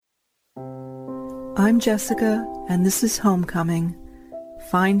I'm Jessica, and this is Homecoming,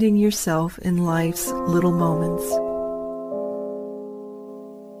 finding yourself in life's little moments.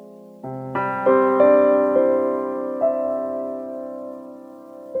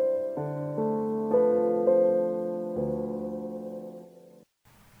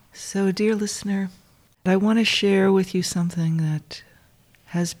 So, dear listener, I want to share with you something that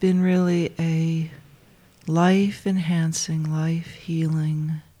has been really a life-enhancing,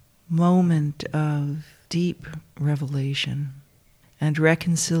 life-healing moment of deep revelation and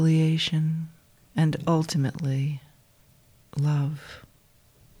reconciliation and ultimately love.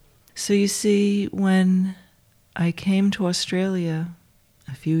 So you see, when I came to Australia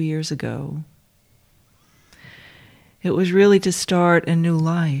a few years ago, it was really to start a new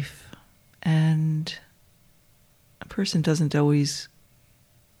life, and a person doesn't always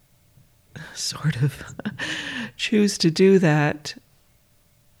sort of choose to do that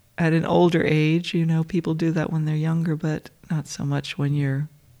at an older age. You know, people do that when they're younger, but not so much when you're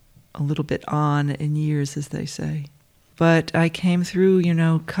a little bit on in years, as they say. But I came through,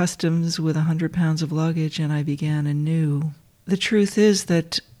 customs with 100 pounds of luggage, and I began anew. The truth is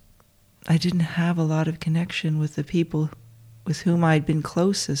that I didn't have a lot of connection with the people with whom I'd been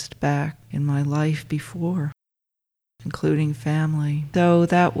closest back in my life before, including family. So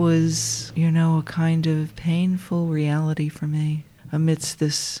that was, a kind of painful reality for me amidst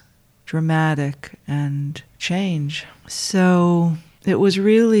this dramatic and change. So it was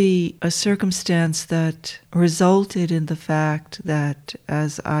really a circumstance that resulted in the fact that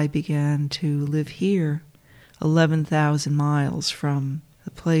as I began to live here, 11,000 miles from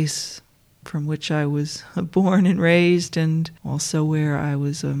the place from which I was born and raised, and also where I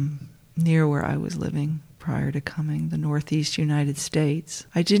was near where I was living prior to coming, the Northeast United States.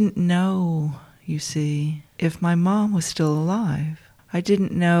 I didn't know, you see, if my mom was still alive. I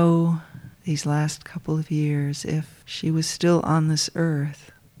didn't know these last couple of years if she was still on this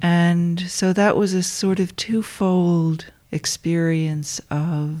earth. And so that was a sort of twofold experience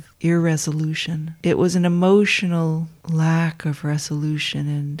of irresolution. It was an emotional lack of resolution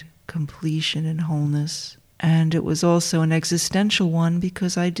and completion and wholeness. And it was also an existential one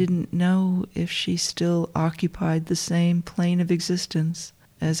because I didn't know if she still occupied the same plane of existence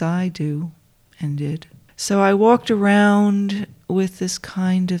as I do and did. So I walked around with this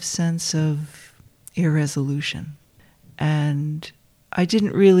kind of sense of irresolution. And I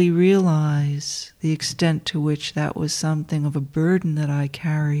didn't really realize the extent to which that was something of a burden that I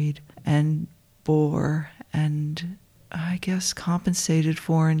carried and bore and I guess compensated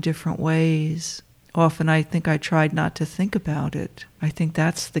for in different ways. Often I think I tried not to think about it. I think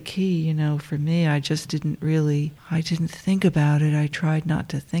that's the key, for me. I didn't think about it. I tried not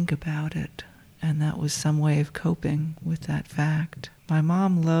to think about it. And that was some way of coping with that fact. My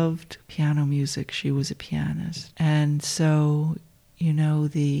mom loved piano music. She was a pianist. And so,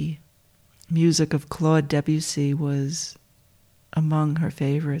 the music of Claude Debussy was among her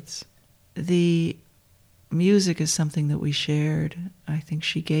favorites. The music is something that we shared. I think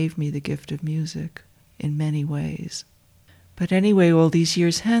she gave me the gift of music in many ways. But anyway, all these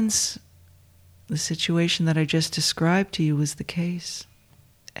years hence, the situation that I just described to you was the case.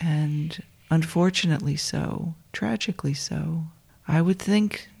 And unfortunately so, tragically so. I would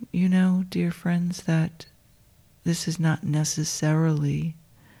think, dear friends, that this is not necessarily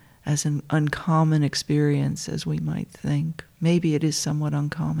as an uncommon experience as we might think. Maybe it is somewhat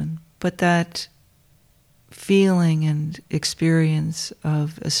uncommon. But that feeling and experience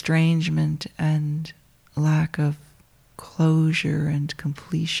of estrangement and lack of closure and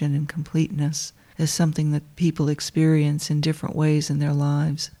completion and completeness is something that people experience in different ways in their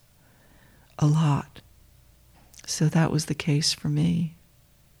lives a lot. So that was the case for me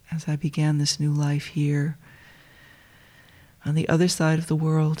as I began this new life here on the other side of the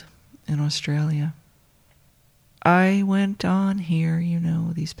world in Australia. I went on here,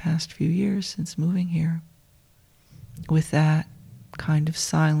 these past few years since moving here, with that kind of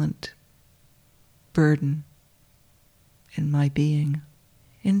silent burden in my being.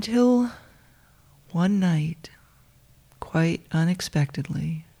 Until one night, quite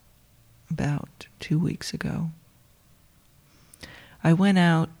unexpectedly, about 2 weeks ago, I went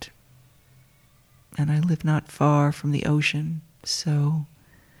out, and I live not far from the ocean, so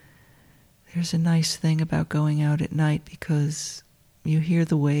there's a nice thing about going out at night because you hear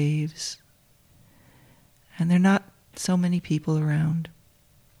the waves, and there are not so many people around.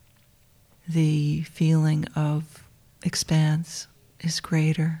 The feeling of expanse is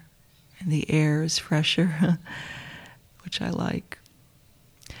greater, and the air is fresher, which I like.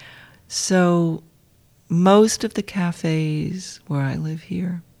 So most of the cafes where I live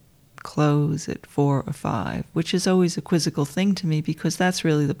here close at 4 or 5, which is always a quizzical thing to me because that's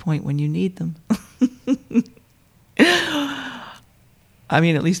really the point when you need them. I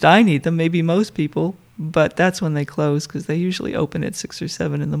mean, at least I need them, maybe most people, but that's when they close because they usually open at 6 or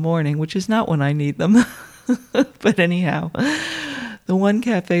 7 in the morning, which is not when I need them. But anyhow, the one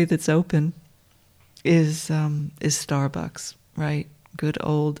cafe that's open is Starbucks, right? Good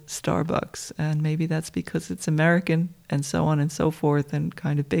old Starbucks. And maybe that's because it's American and so on and so forth and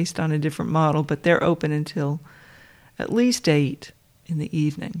kind of based on a different model, but they're open until at least 8 in the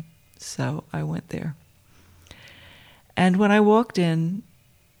evening. So I went there. And when I walked in,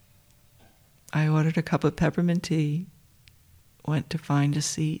 I ordered a cup of peppermint tea, went to find a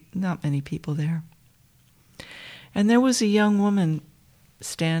seat, not many people there. And there was a young woman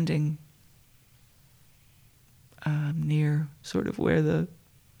standing near sort of where the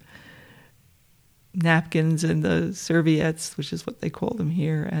napkins and the serviettes, which is what they call them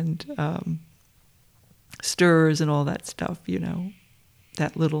here, and stirrers and all that stuff, you know,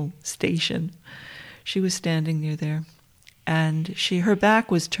 that little station. She was standing near there. And her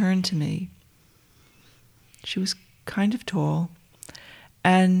back was turned to me. She was kind of tall.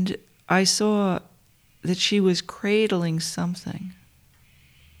 And I saw that she was cradling something.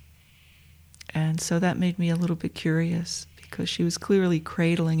 And so that made me a little bit curious because she was clearly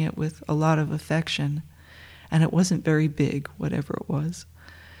cradling it with a lot of affection. And it wasn't very big, whatever it was.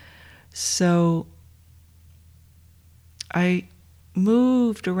 So I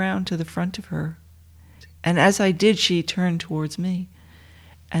moved around to the front of her. And as I did, she turned towards me.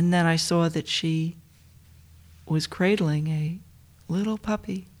 And then I saw that she was cradling a little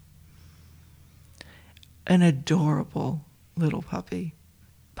puppy. An adorable little puppy.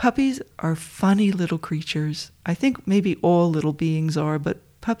 Puppies are funny little creatures. I think maybe all little beings are, but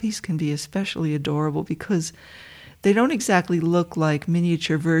puppies can be especially adorable because they don't exactly look like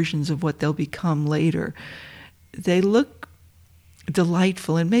miniature versions of what they'll become later. They look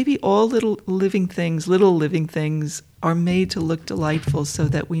delightful, and maybe all little living things are made to look delightful so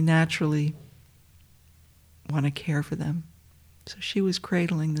that we naturally want to care for them. So she was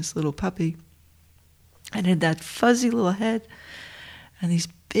cradling this little puppy and had that fuzzy little head and these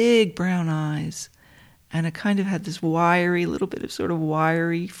big brown eyes, and it kind of had this wiry, little bit of sort of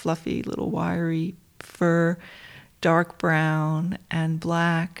wiry, fluffy, little wiry fur, dark brown and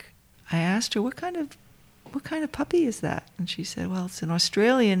black. I asked her, what kind of puppy is that? And she said, well, it's an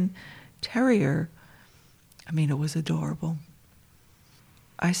Australian Terrier. I mean, it was adorable.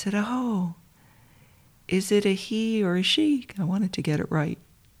 I said, oh, is it a he or a she? I wanted to get it right.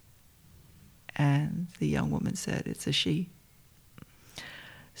 And the young woman said, it's a she.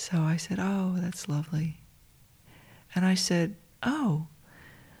 So I said, oh, that's lovely. And I said, oh,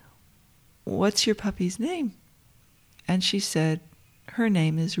 what's your puppy's name? And she said, her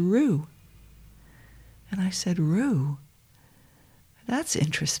name is Rue. And I said, Rue? That's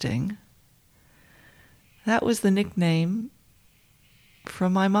interesting. That was the nickname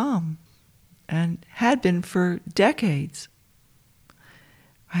from my mom and had been for decades.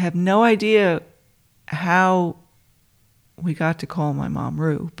 I have no idea how we got to call my mom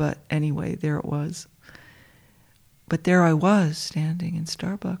Rue, but anyway, there it was. But there I was, standing in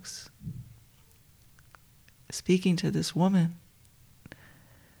Starbucks, speaking to this woman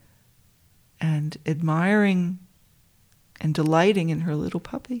and admiring and delighting in her little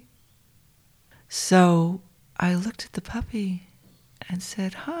puppy. So I looked at the puppy and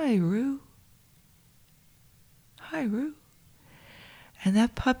said, hi, Rue. Hi, Rue. And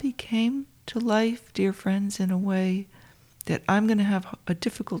that puppy came to life, dear friends, in a way that I'm going to have a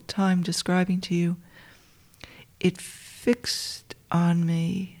difficult time describing to you. It fixed on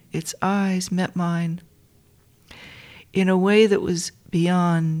me. Its eyes met mine in a way that was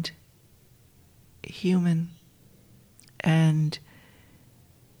beyond human and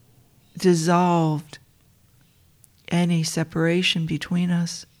dissolved any separation between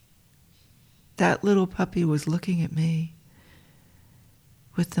us. That little puppy was looking at me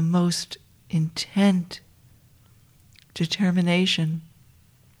with the most intent determination.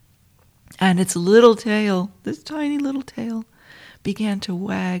 And its little tail, this tiny little tail, began to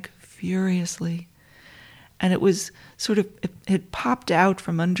wag furiously. And it was sort of, it popped out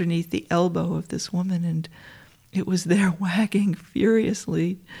from underneath the elbow of this woman, and it was there wagging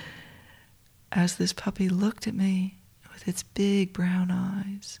furiously as this puppy looked at me with its big brown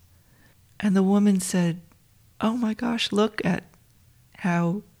eyes. And the woman said, oh my gosh, look at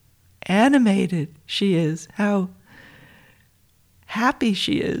how animated she is, how happy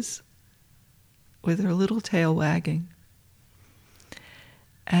she is with her little tail wagging.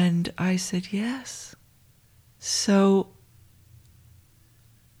 And I said, yes. So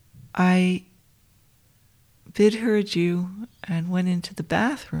I bid her adieu and went into the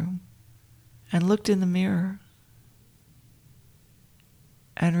bathroom and looked in the mirror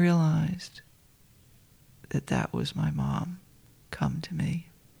and realized that that was my mom come to me.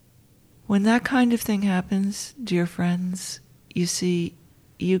 When that kind of thing happens, dear friends, you see,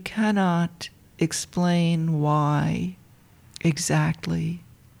 you cannot explain why exactly.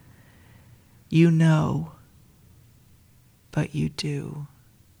 You know, but you do.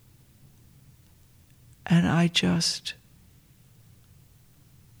 And I just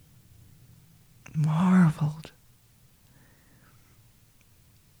marveled.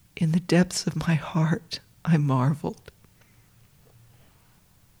 In the depths of my heart, I marveled.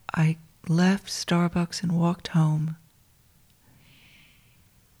 I left Starbucks and walked home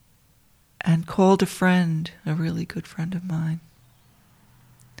and called a friend, a really good friend of mine,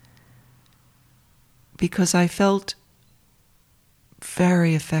 because I felt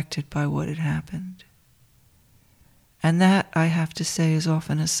very affected by what had happened. And that, I have to say, is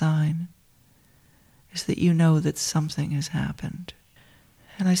often a sign, is that you know that something has happened.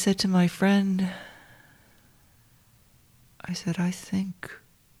 And I said to my friend, I said, I think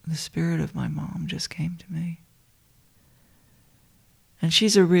the spirit of my mom just came to me. And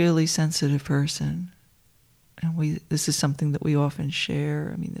she's a really sensitive person. And this is something that we often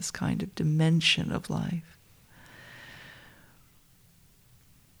share. I mean, this kind of dimension of life.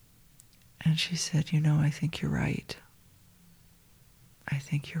 And she said, I think you're right. I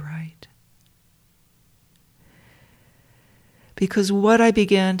think you're right. Because what I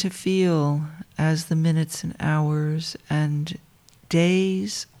began to feel as the minutes and hours and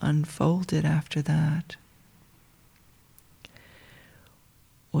days unfolded after that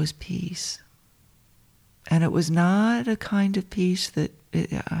was peace. And it was not a kind of peace that,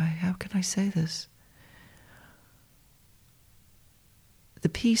 how can I say this? The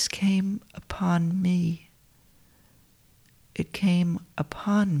peace came upon me. It came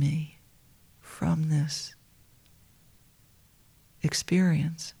upon me from this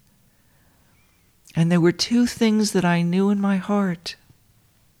experience. And there were two things that I knew in my heart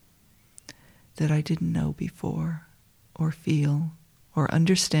that I didn't know before, or feel, or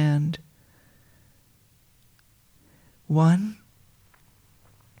understand. One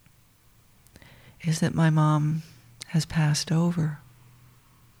is that my mom has passed over.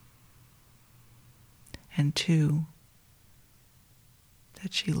 And two,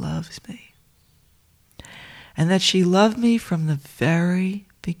 that she loves me. And that she loved me from the very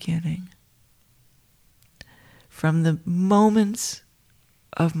beginning. From the moments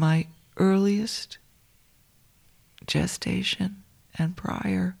of my earliest gestation and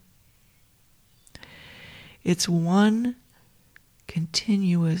prior. It's one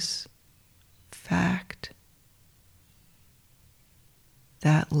continuous fact.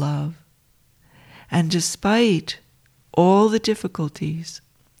 That love. And despite all the difficulties,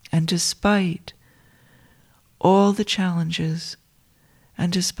 and despite all the challenges,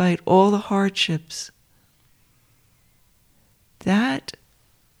 and despite all the hardships, that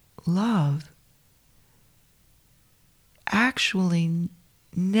love actually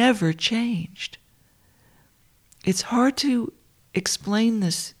never changed. It's hard to explain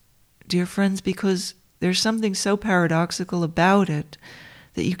this, dear friends, because there's something so paradoxical about it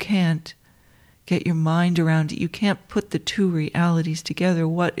that you can't get your mind around it. You can't put the two realities together.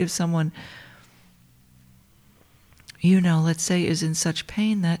 What if someone, let's say, is in such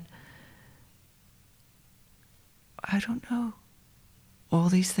pain that, I don't know, all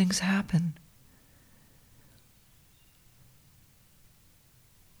these things happen.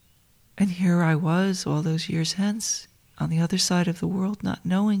 And here I was, all those years hence, on the other side of the world, not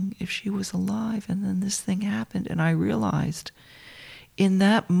knowing if she was alive. And then this thing happened, and I realized in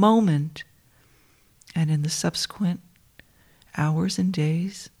that moment, and in the subsequent hours and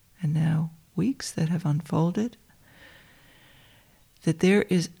days, and now weeks that have unfolded, that there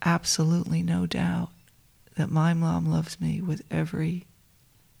is absolutely no doubt that my mom loves me with every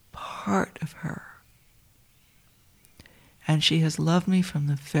part of her. And she has loved me from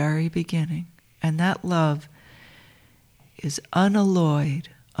the very beginning. And that love is unalloyed.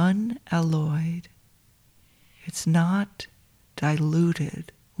 It's not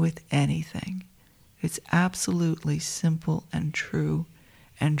diluted with anything. It's absolutely simple and true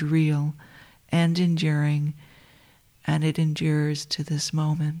and real and enduring, and it endures to this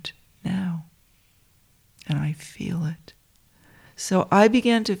moment now. And I feel it. So I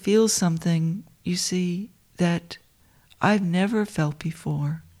began to feel something, you see, that I've never felt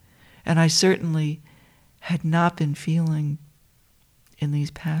before, and I certainly had not been feeling in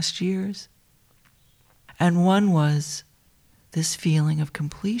these past years. And one was this feeling of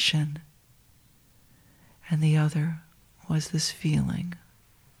completion, and the other was this feeling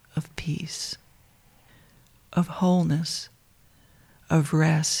of peace, of wholeness, of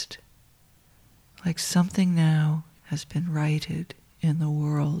rest, like something now has been righted in the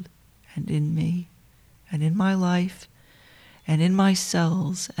world and in me and in my life and in my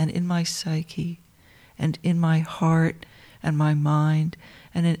cells and in my psyche and in my heart and my mind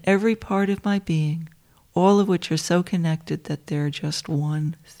and in every part of my being, all of which are so connected that they're just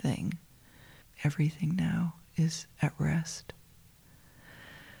one thing. Everything now is at rest.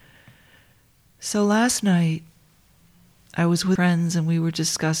 So last night, I was with friends and we were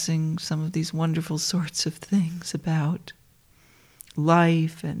discussing some of these wonderful sorts of things about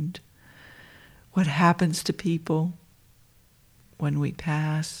life and what happens to people when we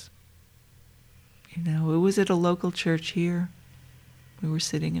pass. You know, it was at a local church here. We were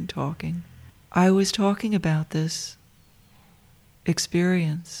sitting and talking. I was talking about this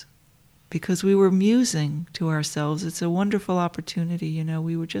experience because we were musing to ourselves. It's a wonderful opportunity, you know.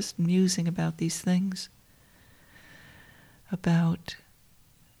 We were just musing about these things, about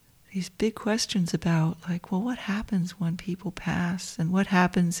these big questions about, like, well, what happens when people pass? And what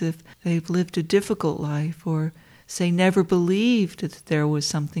happens if they've lived a difficult life, or say never believed that there was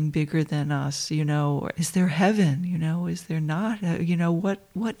something bigger than us, you know? Or is there heaven, you know? Is there not? You know,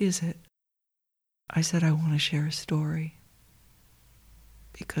 what is it? I said, I want to share a story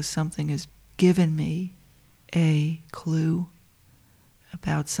because something has given me a clue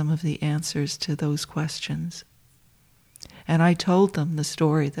about some of the answers to those questions. And I told them the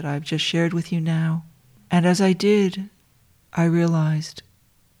story that I've just shared with you now. And as I did, I realized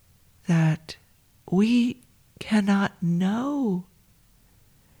that we cannot know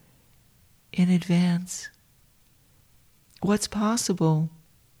in advance what's possible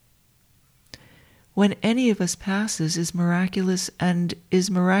when any of us passes is miraculous and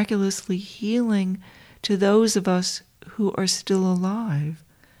is miraculously healing to those of us who are still alive.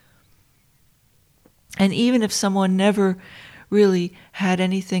 And even if someone never really had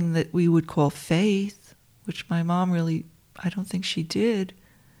anything that we would call faith, which my mom really, I don't think she did,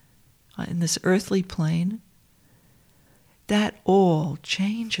 in this earthly plane, that all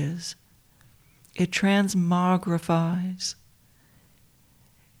changes. It transmogrifies.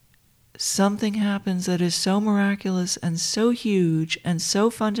 Something happens that is so miraculous and so huge and so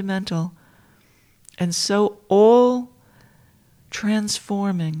fundamental and so all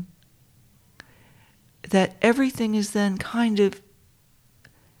transforming that everything is then kind of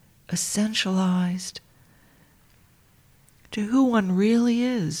essentialized to who one really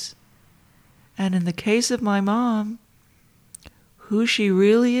is. And in the case of my mom, who she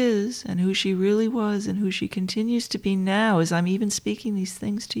really is and who she really was and who she continues to be now as I'm even speaking these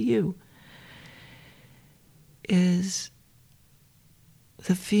things to you, is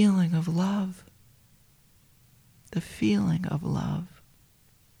the feeling of love. The feeling of love.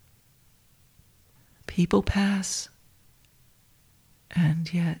 People pass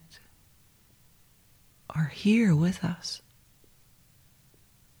and yet are here with us.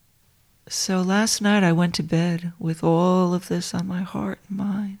 So last night I went to bed with all of this on my heart and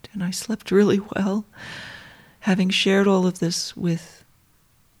mind, and I slept really well, having shared all of this with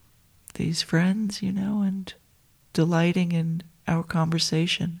these friends, you know, and delighting in our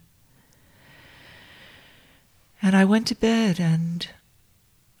conversation. And I went to bed and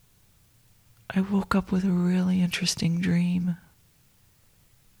I woke up with a really interesting dream.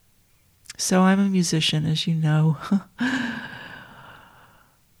 So I'm a musician, as you know,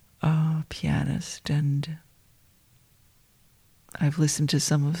 a pianist, and I've listened to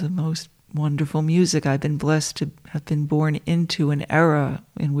some of the most wonderful music. I've been blessed to have been born into an era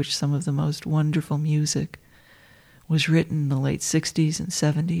in which some of the most wonderful music was written in the late 60s and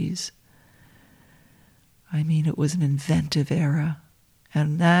 70s. I mean, it was an inventive era,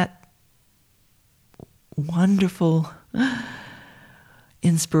 and that wonderful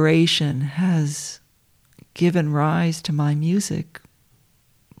inspiration has given rise to my music,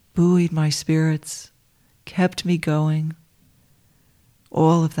 buoyed my spirits, kept me going,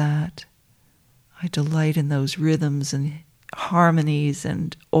 all of that. I delight in those rhythms and harmonies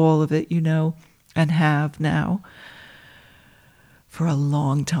and all of it, you know, and have now for a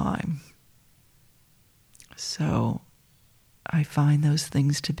long time. So I find those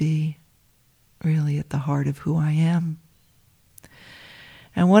things to be really at the heart of who I am.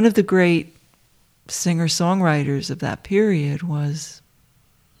 And one of the great singer-songwriters of that period was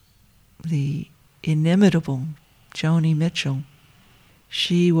the inimitable Joni Mitchell.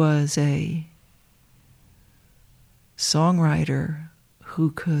 She was a songwriter who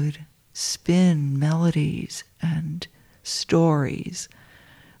could spin melodies and stories,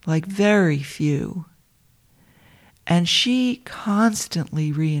 like very few. And she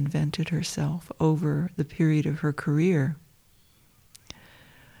constantly reinvented herself over the period of her career,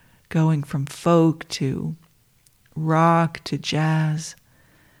 going from folk to rock to jazz,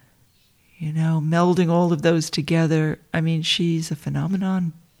 melding all of those together. I mean, she's a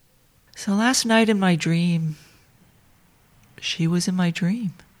phenomenon. So last night in my dream, she was in my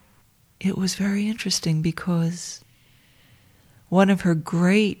dream. It was very interesting because one of her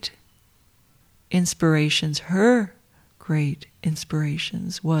great inspirations,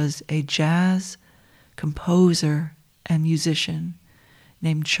 was a jazz composer and musician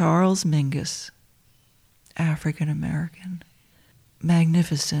named Charles Mingus, African American.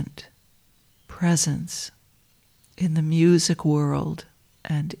 Magnificent presence in the music world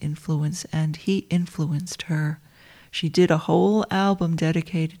and influence, and he influenced her. She did a whole album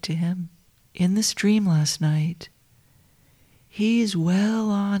dedicated to him. In this dream last night, he's well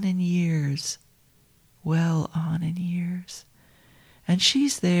on in years, and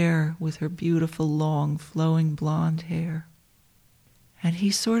she's there with her beautiful, long, flowing blonde hair, and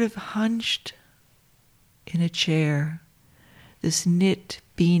he's sort of hunched in a chair, this knit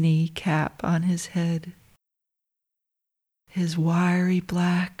beanie cap on his head, his wiry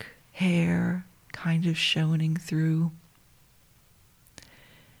black hair kind of shining through,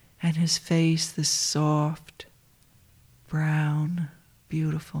 and his face, this soft, brown,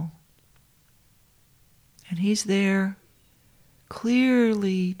 beautiful. And he's there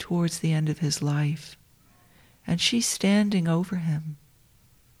clearly towards the end of his life, and she's standing over him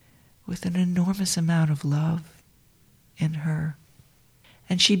with an enormous amount of love in her.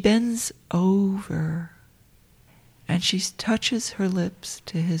 And she bends over and she touches her lips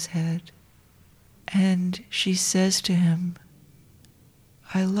to his head, and she says to him,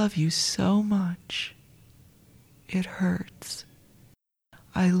 "I love you so much, it hurts.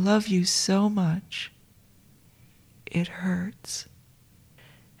 I love you so much, it hurts."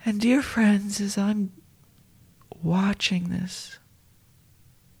 And dear friends, as I'm watching this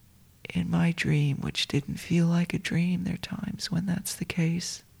in my dream, which didn't feel like a dream, there are times when that's the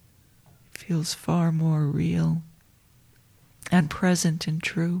case, it feels far more real and present and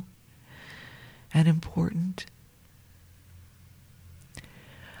true and important.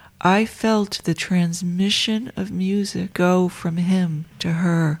 I felt the transmission of music go from him to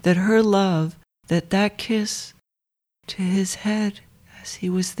her, that her love, that kiss to his head as he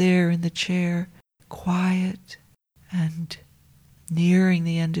was there in the chair, quiet and nearing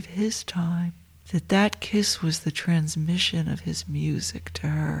the end of his time, that kiss was the transmission of his music to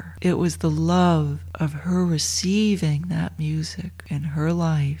her. It was the love of her receiving that music in her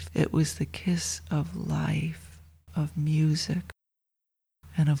life. It was the kiss of life, of music,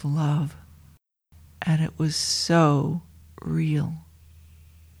 and of love. And it was so real.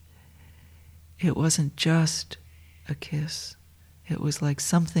 It wasn't just a kiss. It was like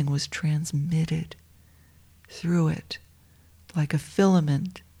something was transmitted through it, like a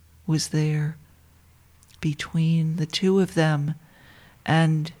filament was there between the two of them,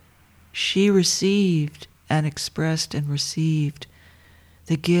 and she received and expressed and received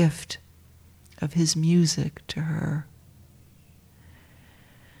the gift of his music to her.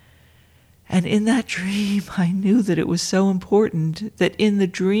 And in that dream, I knew that it was so important that in the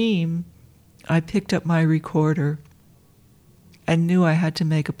dream, I picked up my recorder and knew I had to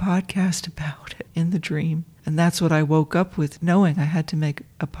make a podcast about it in the dream. And that's what I woke up with, knowing I had to make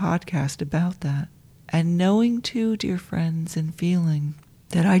a podcast about that. And knowing too, dear friends, and feeling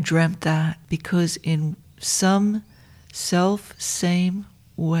that I dreamt that because in some self-same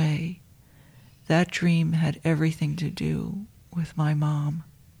way, that dream had everything to do with my mom.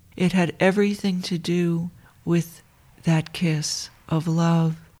 It had everything to do with that kiss of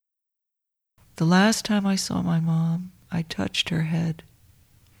love. The last time I saw my mom, I touched her head,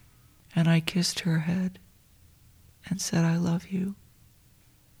 and I kissed her head and said, "I love you."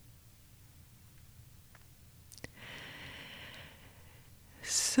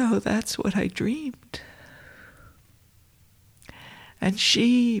 So that's what I dreamed. And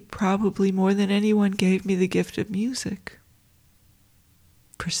she, probably more than anyone, gave me the gift of music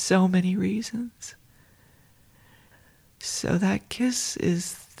for so many reasons. So that kiss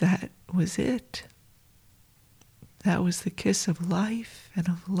was it. That was the kiss of life and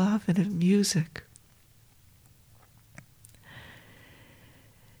of love and of music.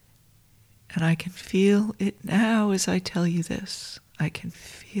 And I can feel it now as I tell you this. I can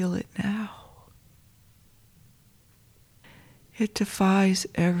feel it now. It defies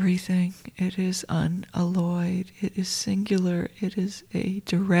everything. It is unalloyed. It is singular. It is a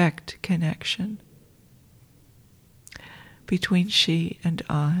direct connection. between she and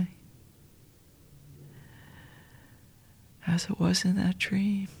I, as it was in that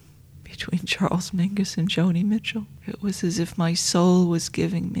dream between Charles Mingus and Joni Mitchell. It was as if my soul was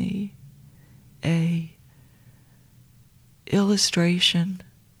giving me a illustration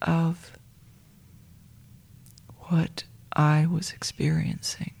of what I was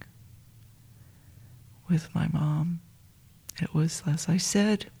experiencing with my mom. It was, as I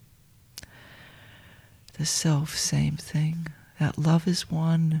said, the same thing. That love is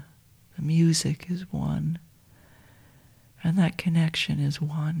one, the music is one, and that connection is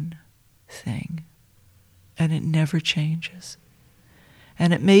one thing. And it never changes.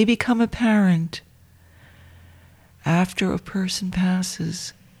 And it may become apparent after a person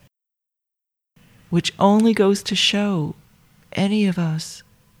passes, which only goes to show any of us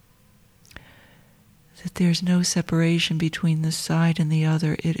that there's no separation between this side and the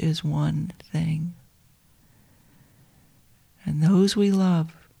other. It is one thing. And those we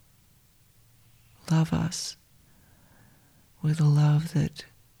love us with a love that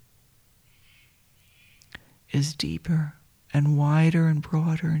is deeper and wider and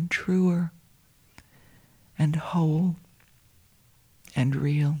broader and truer and whole and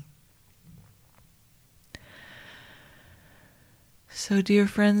real. So, dear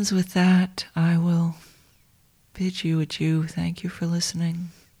friends, with that, I will bid you adieu. Thank you for listening.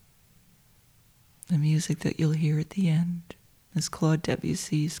 The music that you'll hear at the end is Claude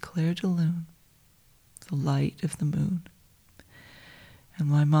Debussy's Clair de Lune, the light of the moon. And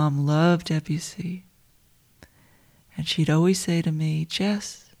my mom loved Debussy. And she'd always say to me,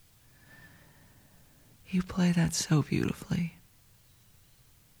 Jess, you play that so beautifully.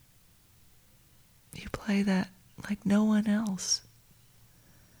 You play that like no one else.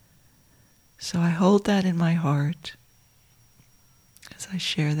 So I hold that in my heart as I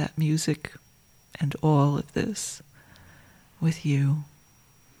share that music and all of this with you.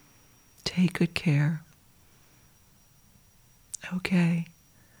 Take good care. Okay.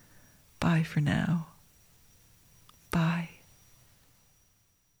 Bye for now. Bye.